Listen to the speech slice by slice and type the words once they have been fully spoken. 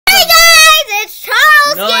It's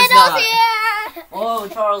Charles. No, get it's up not. here. Oh,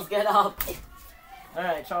 Charles, get up.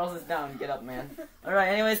 Alright, Charles is down. Get up, man. Alright,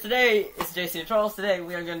 anyways, today, it's JC and Charles. Today,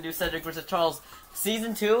 we are going to do Cedric versus Charles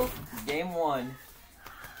Season 2, Game 1. And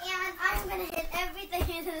I'm going to hit everything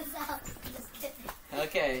into this house. Just kidding.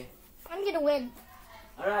 Okay. I'm going to win.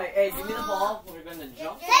 Alright, hey, give me the ball. We're going to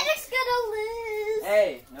jump. Cedric's going to lose.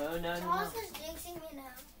 Hey, no. Charles is jinxing me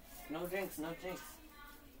now. No jinx. Hey,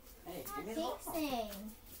 give me the ball. Jinxing.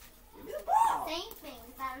 Give me the ball. Saying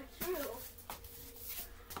things that are true.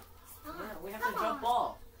 Yeah, we have to jump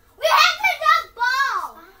ball. We have to jump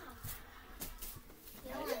ball!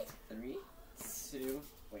 Ready?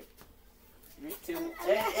 3, 2,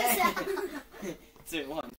 hey. 2,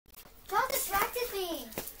 1. Charles distracted me.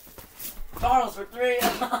 Charles for 3. Is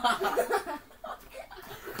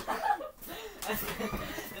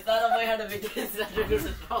that a way how to begin Cedric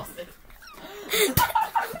versus Charles?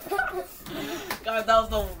 God, that was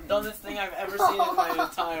the dumbest thing I've ever seen in my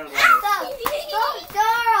entire life. Stop,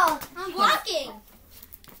 Charles! I'm blocking.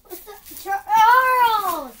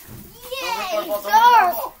 Charles! Yay!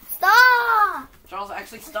 Charles! Stop! Charles,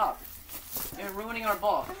 actually stop. You're ruining our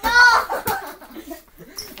ball. No!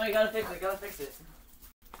 No, you gotta fix it.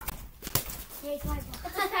 Yeah, it's my ball.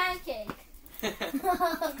 It's a pancake.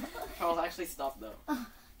 Charles, actually stop though.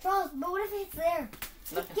 Charles, but what if it's there?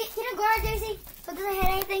 Nothing. Can you guard JC so it doesn't hit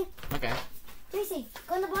anything? Okay. JC,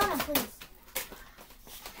 go in the bottom, please.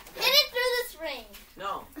 Hit it through this ring.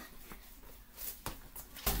 No.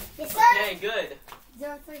 Yes, sir. Okay, good.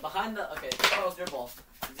 0-3. Behind the. Okay, Charles, your ball.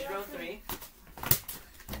 0-3.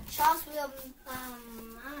 Charles, we I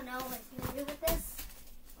don't know what you gonna do with this.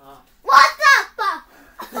 What the fuck?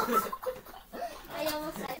 I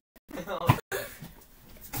almost said.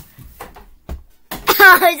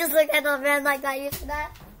 I just looked at the man like that. You for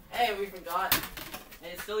that? Hey, we forgot.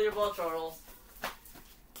 Hey, it's still your ball, Charles.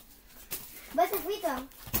 But it's a free throw.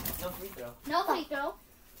 No free throw. No free throw.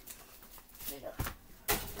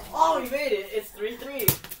 Oh, you made it. It's 3-3.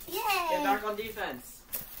 Yay! Get back on defense.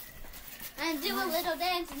 And do a little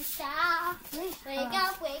dancing style. Wake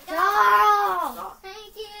up, wake up. Charles! Stop.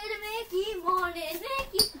 Thank you to make you morning.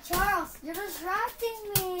 Thank you. Charles, you're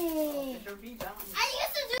distracting me. Get your feet down. I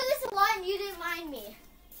used to do this a lot and you didn't mind me.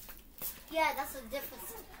 Yeah, that's a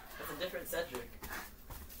difference. That's a different Cedric.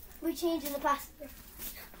 We changed in the past.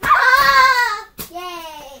 Ah!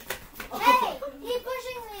 Yay! Hey, keep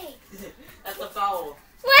pushing me. That's a foul.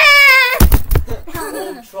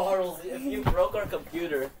 Oh, Charles, if you broke our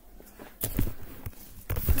computer.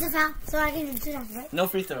 It's a foul, so I can do that, right? No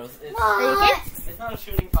free throws. It's not a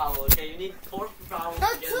shooting foul, okay? You need 4 fouls No,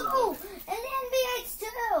 to get in the 2. bonus. In the NBA, it's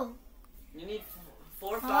 2. You need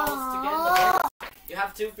 4 fouls to get in the bonus. You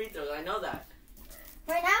have 2 free throws, I know that.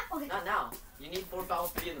 Right now? Okay. Not now. You need 4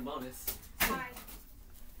 fouls to be in the bonus. Sorry.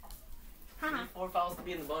 You need 4 fouls to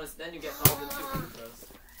be in the bonus, then you get fouled in 2 free throws.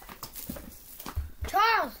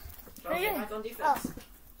 Charles! Charles, get back on defense.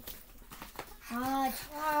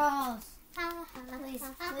 Charles. Please.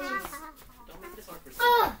 Don't make this hard for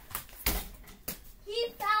Cedric.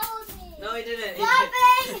 He fouled me. No, he didn't.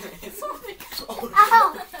 Laughing! It's Ow!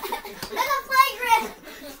 That's a flagrant!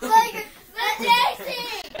 Flagrant! That's JC!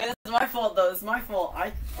 Hey, it's my fault though. It's my fault.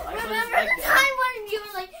 I Remember the time when you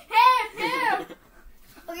were like, hair!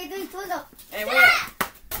 Okay, 3, 2, go. Hey, wait.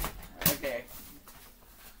 Okay.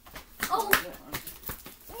 Oh.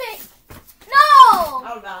 Me. No!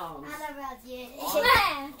 Out of bounds. Out of bounds, yeah. Oh.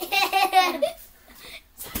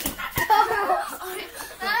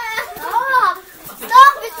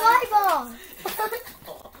 Stop! It's my ball!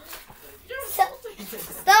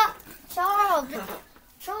 Stop! Charles!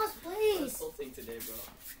 Charles, please! Insulting today, bro.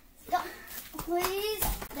 Stop. Please?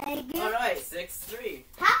 Thank you. Alright, 6-3.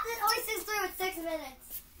 Half is only 6-3 with 6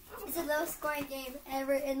 minutes. It's the lowest scoring game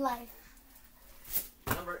ever in life.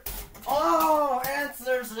 Number. Oh,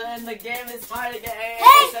 answers, and the game is tied again.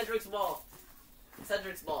 Hey! Cedric's ball.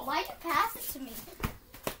 Cedric's ball. Why'd you pass it to me?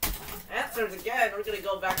 Answers again. We're gonna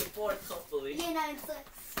go back and forth, hopefully. Yeah, 9-6.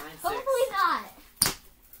 9-6. Hopefully not.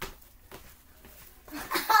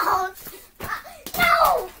 Oh,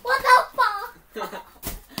 no! What the fuck?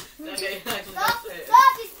 Okay, Stop! that's it.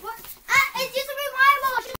 Stop! It used to be my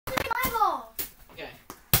ball. It should be my ball. Okay.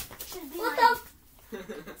 Should be what the?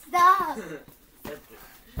 Stop!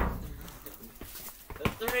 The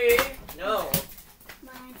 3. No.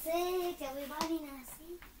 9-6. Everybody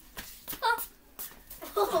nasty. Oh.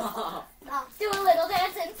 Stop. Do a little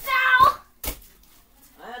dancing now.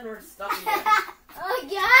 And we're stuck again.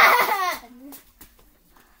 Again.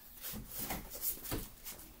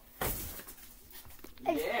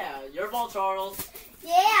 Yeah, your ball, Charles.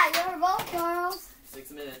 Yeah, your ball, Charles.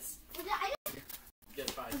 6 minutes. I Good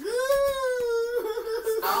prize. Good.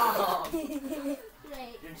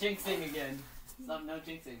 You're jinxing again. Stop, no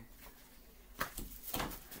jinxing. 9-6.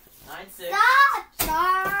 Stop,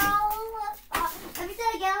 Charles. Let me say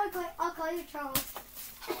it again. I'll call you Charles.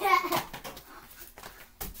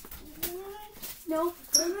 No.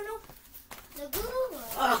 No. The glue.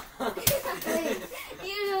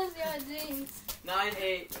 You lose your jinx.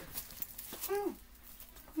 9-8. Are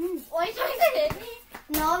you trying to hit me?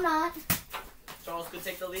 No, I'm not. Charles could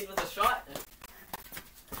take the lead with a shot.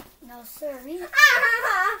 No, sorry.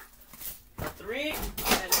 A 3 and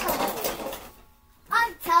oh.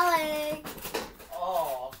 I'm telling.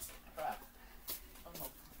 Oh, crap. I'm a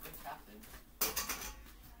big captain.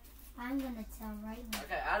 I'm gonna tell right now.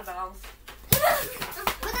 Okay, out of bounds.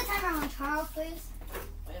 Put the timer on, Charles, please. Oh,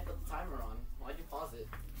 yeah, put the timer on. Why'd you pause it?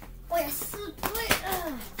 Oh, yes. Wait.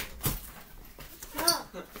 No.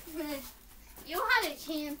 You had a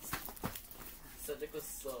chance. Cedric was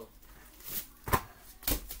slow.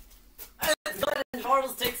 And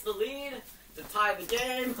Charles takes the lead to tie the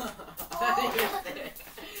game.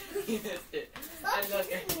 He missed it. Stop And look,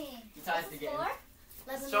 kissing me. he ties the game. Score?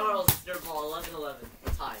 Charles, your ball, 11-11.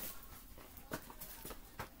 Tied.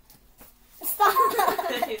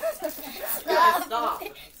 Stop.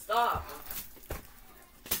 Stop.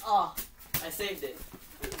 Oh, I saved it.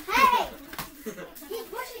 Hey. He's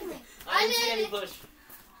pushing me. I didn't see any push.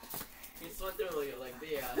 He just went through like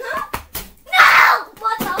yeah. No!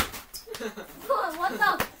 What the? What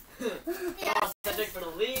the? Charles Cedric for the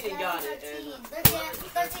lead, he got it.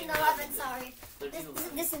 13-11, sorry.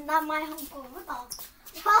 13-11. This is not my home court. What the?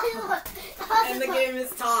 And the game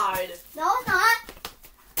is tied. No, it's not.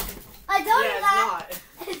 I told you that.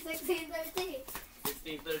 It's It's 16-13.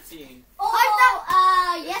 16-13.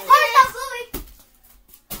 Oh, yes,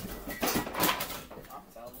 I'm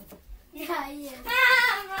telling. Yeah, he is.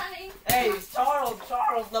 I'm running. Hey, it's Charles,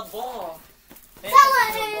 the ball. Hey, Tell the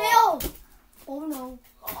him, ball. no. Oh, no.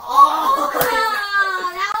 Oh,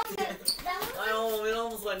 That was it. it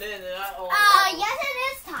almost went in. And Yes, it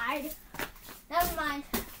is tied. Never mind.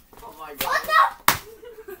 Oh my god. What the?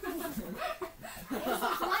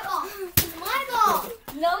 My ball. My ball.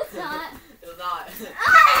 No, it's not. It's not.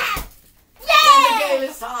 Ah! Then the Yay! game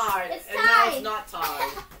is tied. It's and now tied. it's not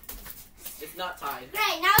tied. It's not tied.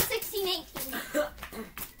 Great, now it's 16-18.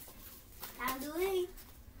 I'm doing.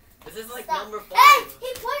 This is like Stop. number 5. Hey,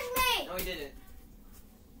 he pushed me. No, he didn't.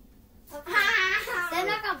 Okay. They're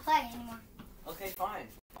not gonna play anymore. Okay, fine.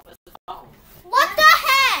 That's the foul. What the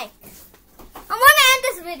heck? I want to end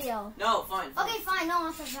this video. No, fine. Okay, fine. No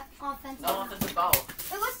offensive. No offensive foul.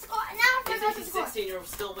 It was score. Now Even for if he's 16, you're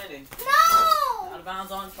still winning. No. Out of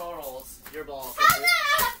bounds on Charles. Your ball. How's Cedric.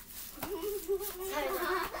 that?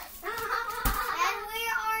 And we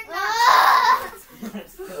are not.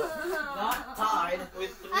 Not tied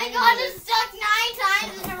with 3 I got minutes. it stuck 9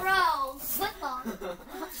 times in a row. Football.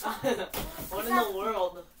 What in the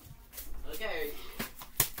world? Okay.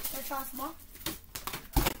 Let's toss more.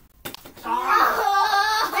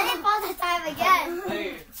 Charles! I didn't pause the time again.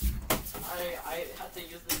 Hey, I had to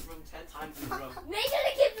use this room 10 times in a row. Make sure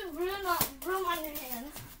to keep the broom on your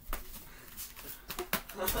hands.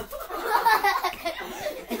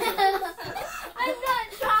 I'm not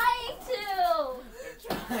trying to. You're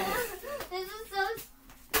trying. This is so.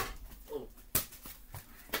 Oh.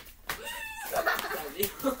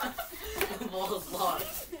 The ball's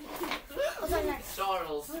lost. What's our next?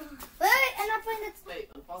 Charles. Wait, I'm not playing this. Wait,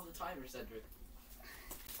 unpause the timer, Cedric.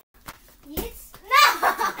 Yes. No.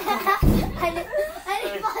 I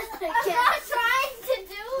didn't pause it I'm again. not trying to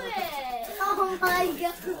do it. Oh my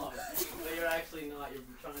god. But you're actually not. You're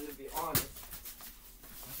trying to be honest.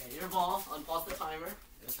 Okay, your ball. Unpause the timer.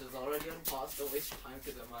 This is already unpaused. Don't waste your time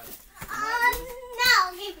because it might. No,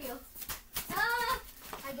 I'll give you.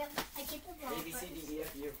 I get the ball. A, B, C, D, E,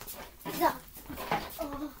 F, U. No.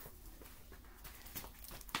 Oh.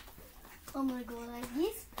 I'm gonna go like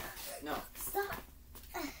this. No. Stop.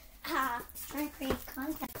 Trying to create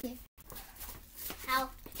contact here. How?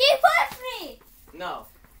 He pushed me. No.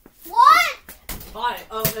 What? Fine.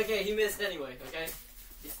 Oh, okay. He missed anyway. Okay.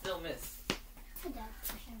 He still missed.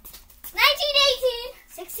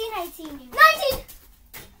 1918. 16-18. 19.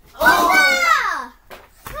 Oh! Ah!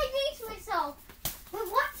 I jinxed myself. Wait,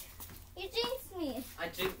 what? You jinxed me.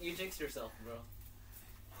 You jinxed yourself, bro.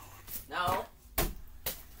 Now.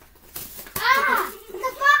 Ah! It's a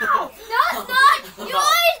foul! No, it's not. You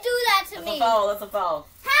always do that to That's me. a foul. That's a foul.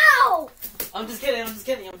 How? I'm just kidding. I'm just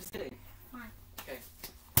kidding. Fine. Okay.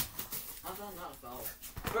 How's that not a foul?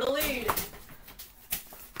 For the lead.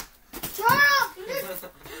 Charles! You're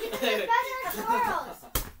better than Charles!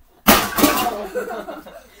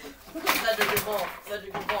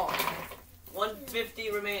 Cedric, your ball.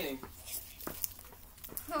 150 remaining.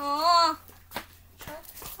 Aww.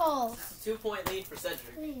 Oh, 2-point lead for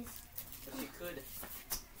Cedric. please. If you could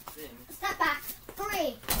sing. Step back.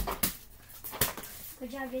 3.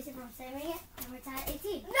 Good job, Jason, for saving it. And we're tied at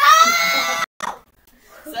 18. No!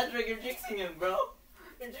 Cedric, you're jinxing him, bro.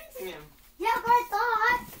 You're jinxing him. Yeah, but I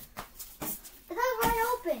thought it was wide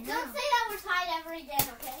open. Don't say that we're tied ever again,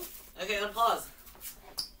 okay? Okay, on pause.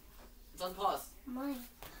 It's on pause. Mine.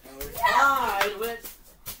 And we're tied with.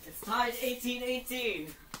 It's tied 18-18.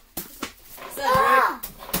 Cedric.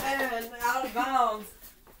 And out of bounds.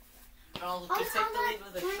 Charles can take the lead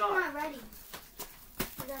with a I'm shot. not ready.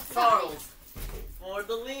 Charles for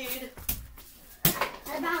the lead.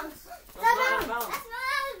 Out of bounds. That's not out of bounds. That's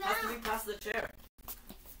not Has to be past the chair.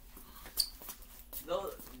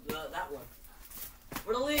 That one.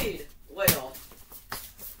 For the lead. Way off.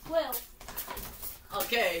 Will.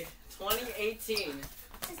 Okay, 2018.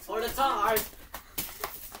 For the tie.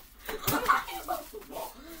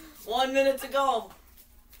 1 minute to go.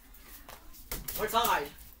 We're tied.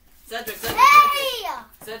 Cedric. Hey!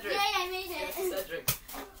 Cedric. Yay, I made it. Cedric.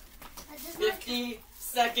 I just 50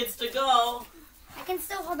 seconds to go. I can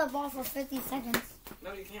still hold the ball for 50 seconds.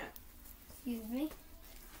 No, you can't. Excuse me.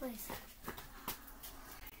 Please.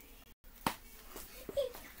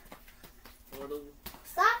 For the,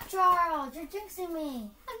 Stop, Charles. You're jinxing me.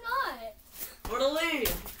 I'm not. for the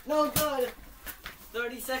lead. No good.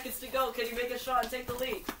 30 seconds to go. Can you make a shot and take the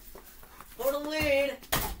lead? For the lead.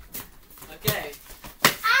 Okay.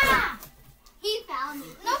 Ah! He found me.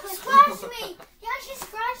 No, scratch me. Yeah, she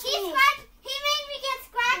scratched He me. scratched. He made me get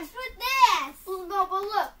scratched with this. No, but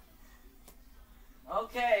look.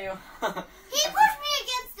 Okay. He pushed me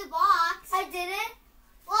against the box. I didn't.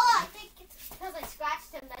 Well, I think it's because I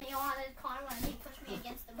scratched him that he wanted karma and he pushed me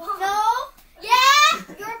against the box. No.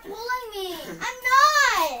 Yeah. You're pulling me. I'm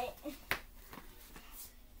not.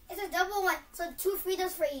 It's a double one. So 2 free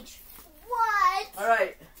throws for each. What? All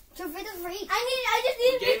right. 2 free throws for each. I just The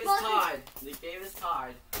need to game make is both. tied. The game is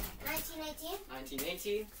tied. 1918.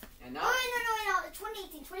 1918. And Oh, now. wait, no.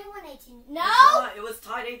 2018. 2118. No. It was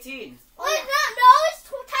tied 18. Oh, Wait, yeah. no, it's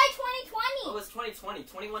tied 2020. Oh, it was 2020.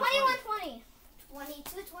 21-20. 21-20. 22,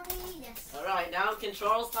 20, yes. All right. Now can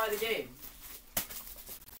Charles tie the game?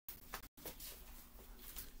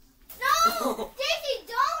 No, Daisy,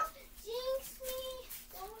 don't jinx me.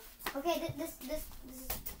 Don't. Okay, this is...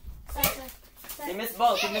 Sorry. He missed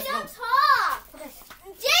both. He Daisy, missed don't both. talk. Okay.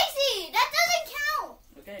 Daisy, that doesn't count.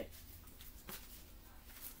 Okay.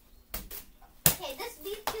 Okay,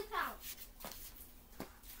 these 2 count.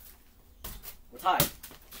 We're tied.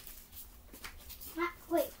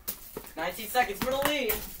 Wait. 19 seconds for the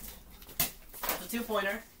lead. That's a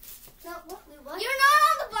 2-pointer. No, what? You're not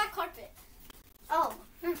on the black carpet. Oh.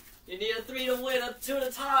 You need a 3 to win, a 2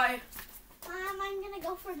 to tie. I'm gonna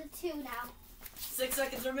go for the 2 now. 6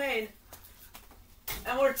 seconds remain.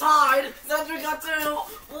 And we're tied. Cedric got 2.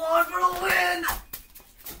 1 for the win.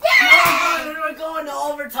 Yeah! No, we're going to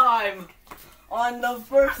overtime. On the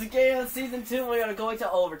first game of season 2, we are going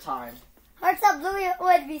to overtime. Hearts Up Bluey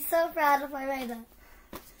would be so proud if I made that.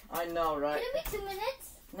 I know, Can right? it be 2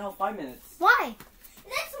 minutes? No, 5 minutes. Why?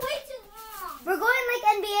 That's way too long. We're going like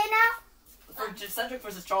NBA now? For Cedric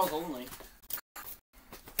versus Charles only.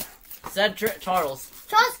 Cedric, Charles.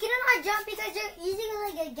 Charles, can I not jump because you're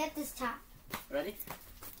easily gonna get this tap? Ready?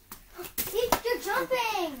 You're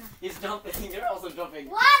jumping! He's jumping. You're also jumping.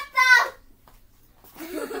 What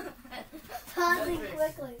the? Pausing Cedric.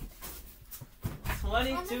 quickly.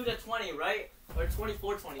 22 to 20, right? Or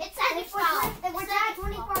 24-20. It's Cedric's ball. We're tied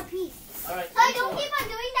 24 apiece. All right. So don't keep on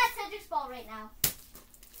doing that Cedric's ball right now.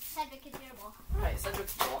 Cedric, it's your ball. All right,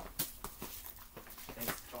 Cedric's ball.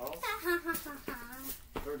 Thanks, Charles.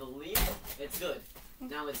 For the lead, it's good.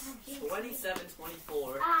 Now it's 27-24.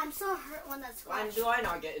 Ah, I'm so hurt when that's Why scratched. do I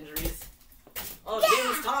not get injuries? Oh, the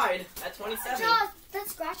game is tied at 27. Charles, that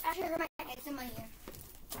scratch actually hurt my eggs in my ear.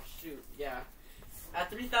 Shoot, yeah. At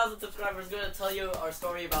 3,000 subscribers, we're going to tell you our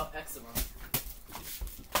story about eczema.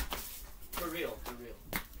 For real, for real.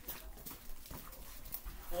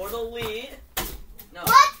 For the lead. No.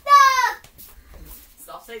 What the?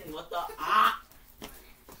 Stop saying what the. Ah!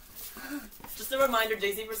 Just a reminder,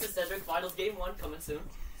 JC versus Cedric, finals game 1 coming soon.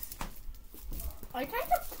 Are you trying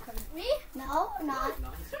to hurt me? No, I'm not. No,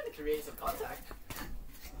 he's trying to create some contact.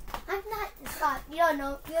 I'm not. Stop. You don't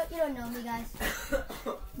know. You don't know me, guys.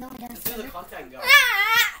 No, I Let's do the don't. contact guard.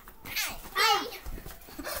 Ay.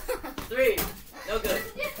 3. No good.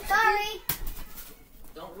 Sorry.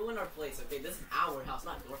 Don't ruin our place, okay? This is our house,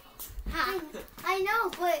 not your house. I know,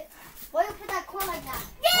 but why you put that cord like that?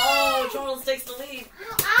 Oh, Charles takes the lead.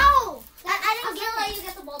 Ow! I didn't let you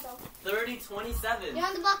get the ball though. 30-27. You're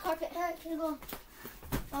on the black carpet. Alright, can you go?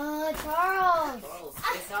 Charles. Charles,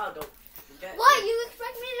 space out. Don't forget. What? You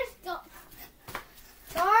expect me to go?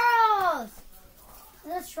 Charles.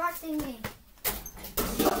 You're distracting me.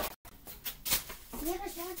 You're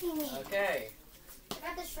distracting me. Okay. I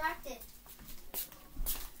got distracted.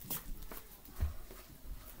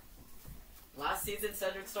 Last season,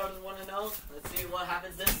 Cedric started 1-0. Let's see what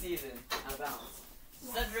happens this season. Out of bounds.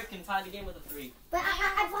 Cedric can tie the game with a 3. But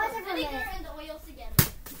I paused it for a Vinegar minute. and oil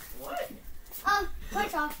together. What?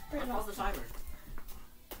 Push off. Push Pause off. the timer.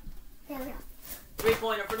 Here we go.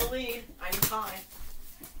 3-pointer for the lead. I need tie.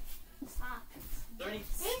 Stop. 30.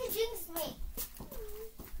 You jinxed me.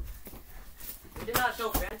 We did not show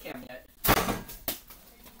fan cam yet.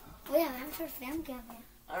 Oh yeah, I'm sure fam cam.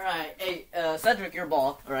 Alright, hey, Cedric, your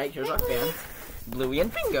ball. Alright, here's our fan. Bluey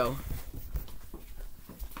and Bingo.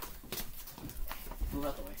 Move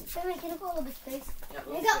out the way. Wait, can I go a little bit space? Yeah,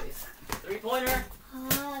 There you little go. space. 3-pointer.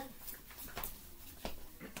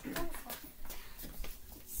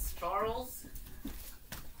 Charles.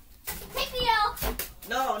 Take the L.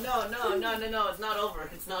 No, it's not over.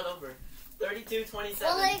 It's not over. 32-27.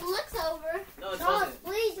 Well, it looks over. No, it Charles, doesn't.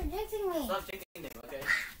 please, you're jinxing me. Stop jinxing him, okay?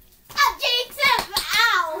 I'm Jason.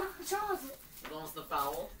 Ow. Charles. It's almost the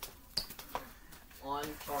foul. On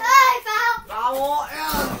Charles. Hey, foul. Foul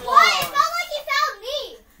and Why? It one. felt like he fouled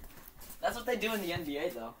me. That's what they do in the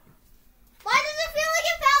NBA, though. Why does it feel like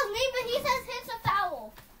it fouled me, but he says it's a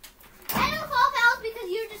foul? I don't call fouls because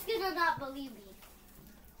you're just gonna not believe me.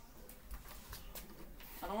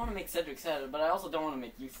 I don't want to make Cedric sad, but I also don't want to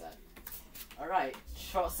make you sad. Alright,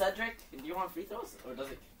 Cedric, do you want free throws? Or do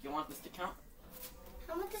you want this to count?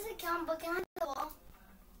 How much does it count? But can I have the ball?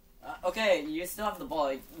 Okay, you still have the ball.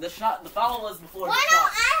 Like, the foul was before Why the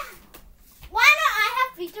not shot. I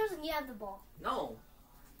have free throws and you have the ball? No,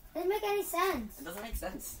 Doesn't make any sense. it doesn't make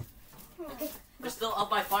sense. Okay. We're still up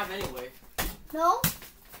by 5 anyway. No.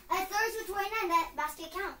 At 32-29, that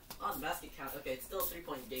basket count. Oh, the basket count. Okay, it's still a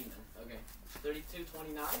 3-point game then. Okay.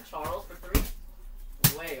 32-29. Charles for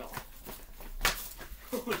 3. Way off.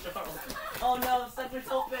 Oh, Charles. Oh no,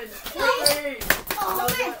 Cedric's open. No. 3. Oh, No,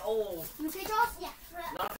 okay. oh. You say Charles? Yeah.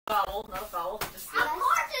 Not a foul. Not a foul. Just Of slip.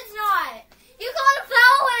 course it's not. You called a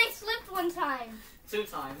foul when I slipped one time. 2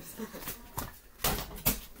 times.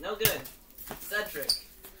 No good. Cedric.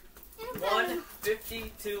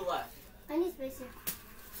 1:52 left. I need space here.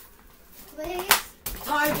 Wait.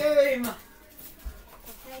 Tie game.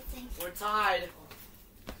 Okay, thanks. We're tied.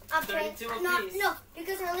 I'm praying. 32 No, apiece. no,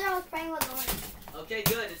 because earlier I was praying with the Lord. Okay,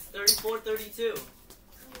 good. It's 34-32.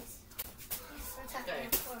 Yes. Yes, Okay.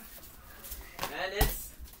 And it's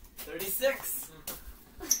 36.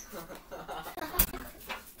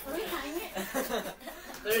 Are we tying it?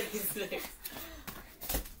 36.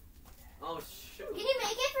 Oh, shoot. Can you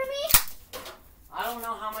make it for me? I don't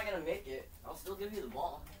know how am I going to make it. I'll still give you the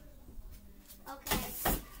ball. Okay.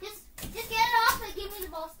 Just get it off and give me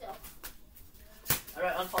the ball still.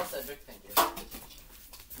 Alright, unfollow Cedric. Thank you.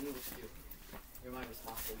 You know what to do. You're my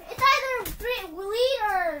responsibility. It's either lead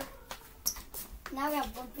or... Now we have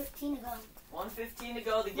 1:15 to go. 1:15 to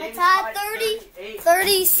go. The game is tied tied 30. 38.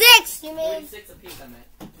 36. You mean? 36 apiece, I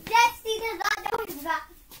meant. Dexty does not know his math.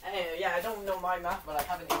 Hey, yeah, I don't know my math, but I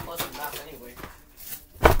have an A+ in math anyway.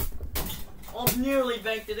 Oh, nearly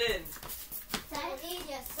banked it in.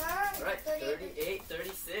 Yes, sir. Alright, 38,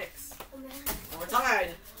 36. And we're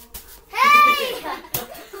tied. Hey!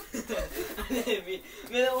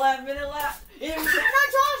 Minute left. No,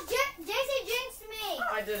 Charles, JC jinxed me.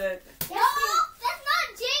 I did it. No, that's not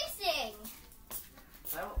jinxing.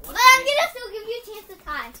 But What's I'm gonna still give you a chance to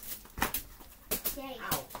tie. Yay.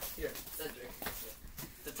 Ow. Here, Cedric.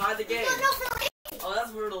 To tie the game. No, for the lead. Oh,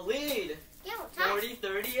 that's for the lead. Yeah, tie.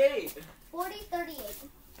 40-38. 40-38.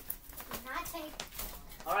 Not take.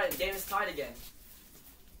 Alright, the game is tied again.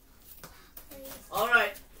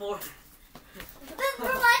 Alright, This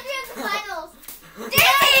reminds me of the finals.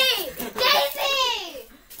 Daisy! Daisy!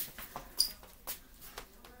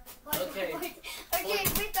 Okay. Okay,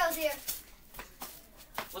 free throws here.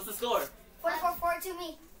 What's the score? 44-4 to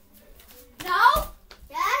me. No?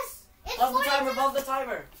 Yes? It's Above the 42. timer, above the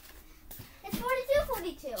timer. It's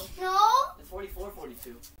 42-42. No? It's 44-42.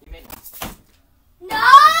 You made one. No!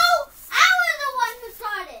 I was the one who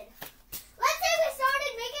started. Let's say we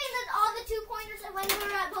started making all the 2-pointers when we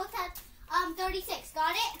were at both at 36.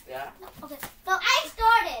 Got it? Yeah? Okay. So I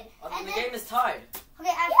started. And The then, game is tied. Okay,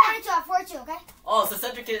 I have 42, okay? Oh, so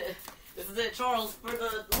Cedric, this is it. Charles for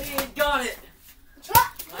the lead. Got it.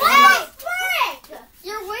 what? Frick!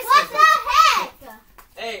 You're wasting. What the heck?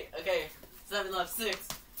 Hey, okay. 7 left. 6,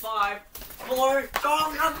 5, 4.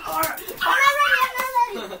 Charles got 4. I'm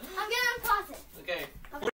not ready. I'm gonna unpause it. Okay.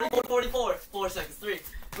 44-44. 4 seconds. 3,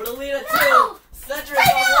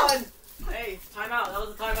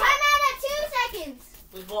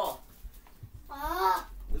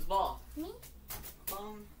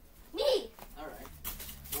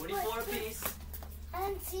 44 apiece. I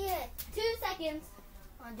didn't see it. 2 seconds.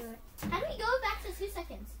 I'll do it. How do we go back to 2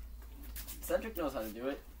 seconds? Cedric knows how to do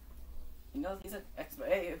it. He knows he's an expert.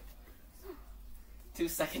 Hey, 2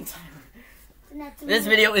 second timer. This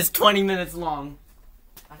video is 20 minutes long.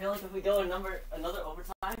 I feel like if we go another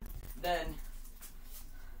overtime, then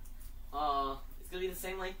it's gonna be the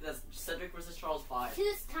same length as Cedric versus Charles 5.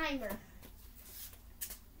 Choose timer.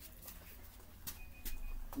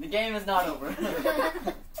 The game is not over.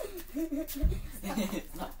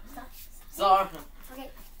 It's not. Sorry. Okay.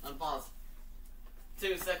 Unpause.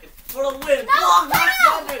 2 seconds for the win. No, Block, no,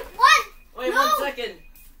 no. Cedric. One. Wait, No. 1 second.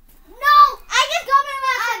 No, I just got my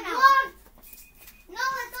last time. No,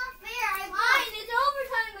 it's not fair. Fine, it's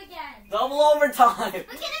overtime again. Double overtime.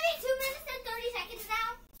 But can it be 2 minutes and 30 seconds now?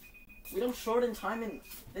 We don't shorten time in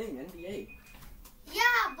NBA. Yeah,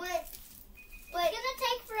 but It's gonna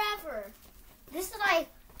take forever. this is like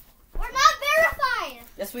We're not verified.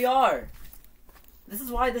 Yes, we are. This is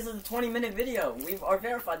why this is a 20-minute video. We are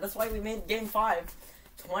verified. That's why we made Game 5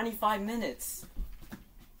 25 minutes.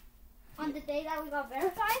 On the day that we got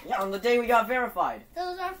verified? Yeah, on the day we got verified. That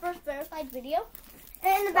was our first verified video?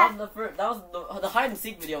 and in the That back. was the first. That was the hide and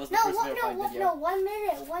seek video. Was the first verified video. No, 1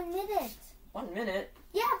 minute. 1 minute. 1 minute.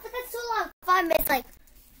 Yeah, but that's too long. 5 minutes, like,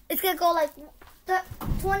 it's gonna go like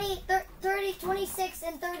 20, 30, 26,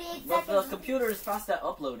 and 38 But the seconds. computer is fast at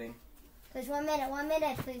uploading. Please, 1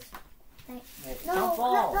 minute, please. Hey, No, don't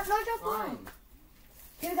fall. no, jump Fine. on.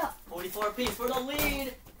 Here we go. 44 apiece for the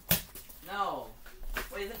lead. No.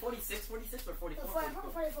 Wait, is it 46, 46, or 44?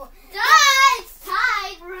 44. Guys!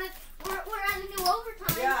 Tied! We're at a new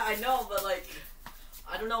overtime. Yeah, I know, but like,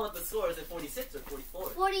 I don't know what the score is. Is it 46 or 44?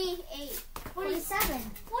 48. 47.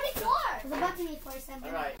 44. It's about to be 47.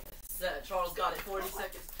 All right. Charles got it. 40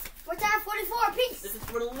 seconds. We're down 44 apiece. This is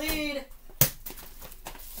for the lead.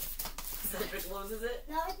 Cedric loses it.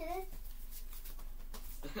 No, it didn't.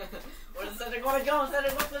 Where does Cedric want to go?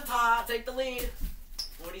 Cedric with the top. Take the lead.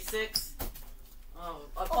 46. Oh,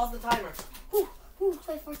 I'll pause the timer.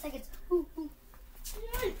 24 seconds.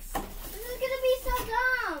 Yikes. This is gonna be so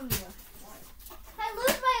dumb. I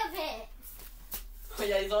lose by a bit. Oh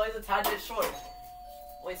yeah, he's always a tad bit short.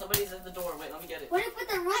 Wait, somebody's at the door. Wait, let me get it. What if with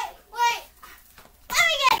the right? Wait. Let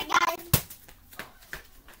me get it, guys.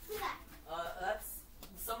 Who's that? That's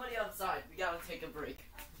somebody outside. We gotta take a break.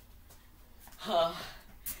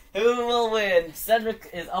 Who will win? Cedric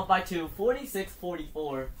is up by 2.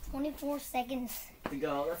 46-44 24 seconds. to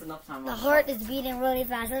go. That's enough time. The heart is beating really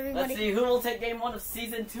fast. Everybody. Let's see who will take game 1 of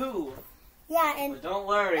season 2. Yeah, and But don't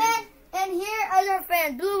worry. and here is our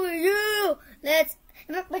fan, Bluey. You. Let's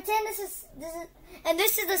pretend this is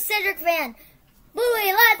the Cedric fan.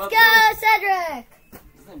 Bluey, let's But go, Cedric.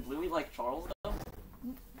 Isn't Bluey like Charles though?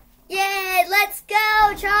 Yay, let's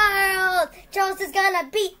go, Charles. Charles is gonna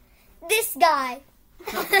beat this guy.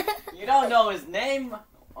 You don't know his name?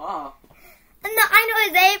 No, I know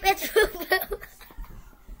his name. It's Boo.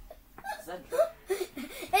 Cedric.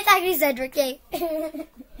 It's actually Cedric. Yay.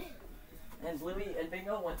 And Bluey and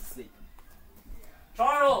Bingo went to sleep.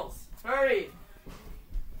 Charles, hurry!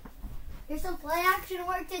 Here's some play action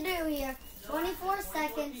work to do here. 24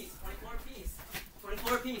 seconds. 24 apiece.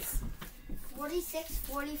 24 apiece. 46,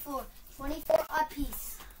 44. 24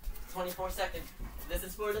 apiece. 24 seconds. This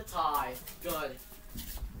is for the tie. Good.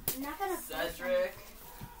 I'm not gonna. Cedric.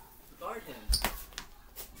 Guard him.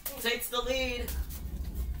 Takes the lead.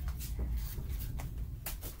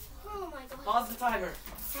 Oh my god. Pause the timer.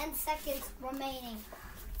 10 seconds remaining.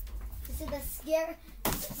 This is the scare.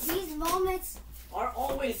 These moments. Are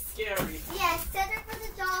always scary. Yes, Cedric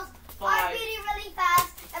versus Charles. 5. Are beating really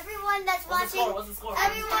fast. Everyone that's What's the watching. score? What's the score?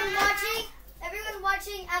 Everyone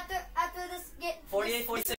watching after this get.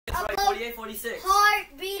 48-46, upload, right? 48-46. Heart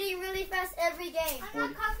beating really fast every game. I'm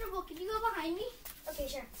not comfortable. Can you go behind me? Okay,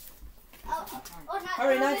 sure. Oh, not.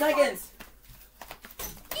 Hurry, 9 this one. seconds.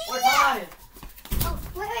 We're tied. Oh,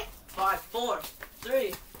 wait. 5, 4,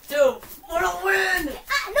 3, 2, for the win!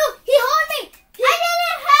 No, he hold me. I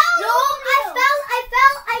didn't help. No,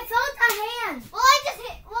 I felt a hand. Well, I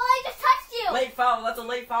just touched you. Late foul. That's a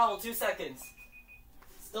late foul. 2 seconds.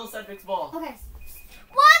 Still Cedric's ball. Okay.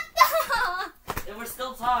 What the? And we're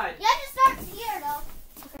still tied. You have to start here, though.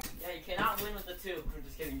 Yeah, you cannot win with the 2. I'm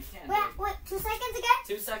just kidding. You can. Wait, 2 seconds again?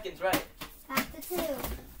 2 seconds, right? Back to 2.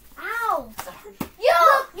 Ow. Sorry.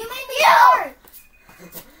 You made me hurt.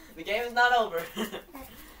 The game is not over.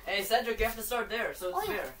 Hey, Cedric, you have to start there, so it's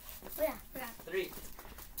Oh, yeah. fair. Oh, yeah. 3.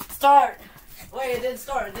 Start! Wait, it didn't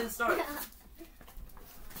start. It didn't start.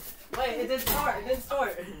 Wait, it didn't start. It didn't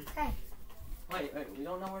start. Okay. Wait, we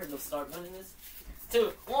don't know where the start button is.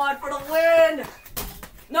 2, 1 for the win!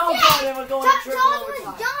 No, Yeah. we're going to triple Charles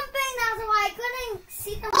overtime. was jumping, that's why I couldn't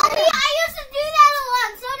see the Oh, yeah, I used to do that a lot.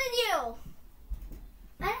 So did you.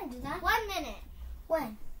 I didn't do that. 1 minute.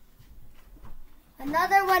 When?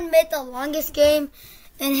 Another one made the longest game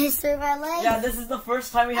in history of our life. Yeah, this is the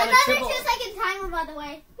first time we have a Another triple. 2-second timer, by the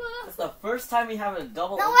way. It's the first time we have a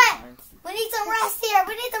double No, wait. overtime. We need some rest here.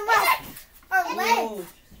 We need some rest. Our legs. Ooh,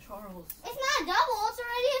 Charles. It's not a double. It's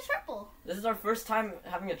already a triple. This is our first time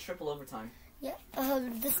having a triple overtime. Yeah.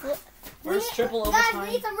 First triple Guys, overtime.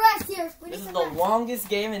 we need some rest here. We need This is some the rest. longest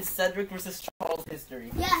game in Cedric versus Charles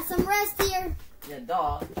history. Yeah, some rest here. Yeah,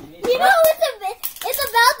 duh. You know, it's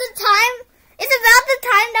about the time. It's about the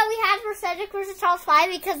time that we had for Cedric versus Charles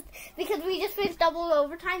 5 because we just finished double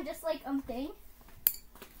overtime, just like thing.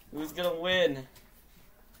 Who's gonna win?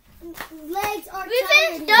 Legs are We tired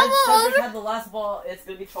finished here. double Since Cedric over. had the last ball, it's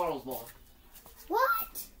gonna be Charles' ball.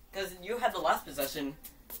 What? Because you had the last possession.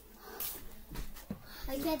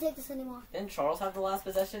 I can't take this anymore. Didn't Charles have the last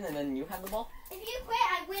possession and then you had the ball? If you quit,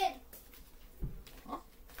 I win.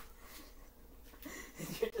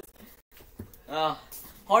 You're just...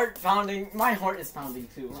 heart pounding. My heart is pounding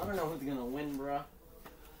too. I don't know who's gonna win, bruh.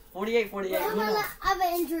 48. I Who knows? have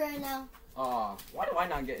an injury right now. Why do I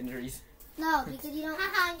not get injuries? No, because you don't.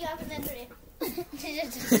 Haha, you have an injury.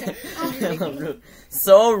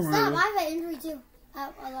 So rude. Stop, I have an injury too. I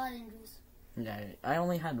have a lot of injuries. Yeah, I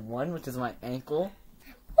only had one, which is my ankle.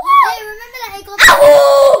 Hey, remember that ankle?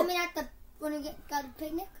 Ow! I mean, when we got a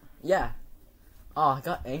picnic? Yeah. Oh, I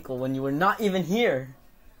got ankle when you were not even here.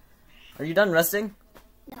 Are you done resting?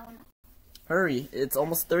 No, no. Hurry, it's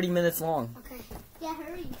almost 30 minutes long. Okay. Yeah,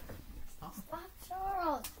 hurry. Stop,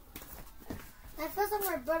 Charles. I feel like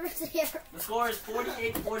my brother's here. The score is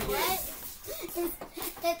 48-48.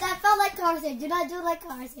 That felt like cars here. Do not do like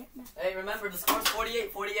cars here. No. Hey, remember, the score is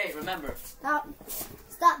 48-48, remember. Stop.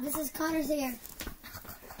 Stop. This is Connor's here.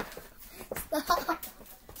 Stop.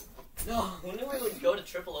 No, when knew we would go to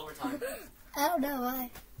triple overtime? I don't know why.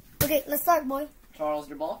 Okay, let's start, boy. Charles,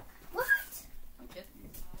 your ball? What? I'm kidding.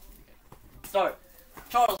 Start.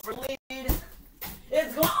 Charles for lead.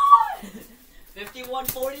 It's gone!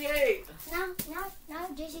 51-48. Now,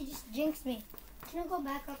 JC just jinxed me. Can you go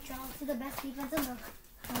back up, Charles, to the best defense in the...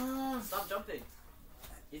 Stop jumping.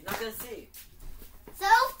 He's not gonna see. So,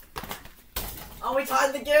 Oh, we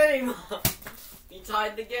tied the game! We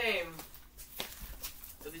tied the game.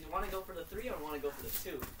 So did you want to go for the 3 or want to go for the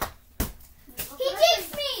 2? he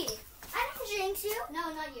jinxed me. I didn't jinx you. No,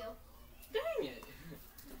 not you. Dang it.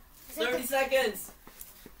 30 seconds.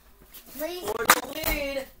 Please. For the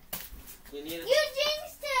lead. You need it. You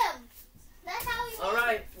jinxed him. That's how he. All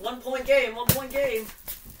right, 1 point game. 1 point game.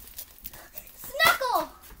 Snuckle.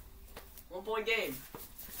 1 point game.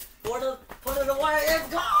 Put it away. It's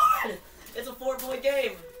gone. It's a 4 point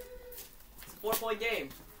game. It's a 4 point game.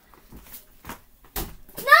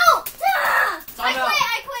 No. Time out.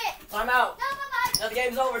 I quit. Time out. No, bye-bye. Now the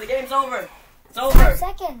game's over. The game's over. It's over. 5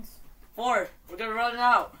 seconds. 4. We're gonna run it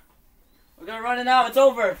out. We're gonna run it out. It's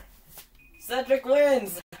over. Cedric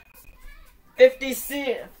wins.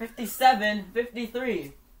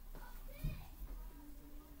 57-53.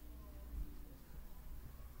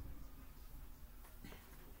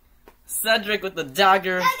 Cedric with the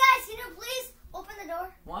dagger. I got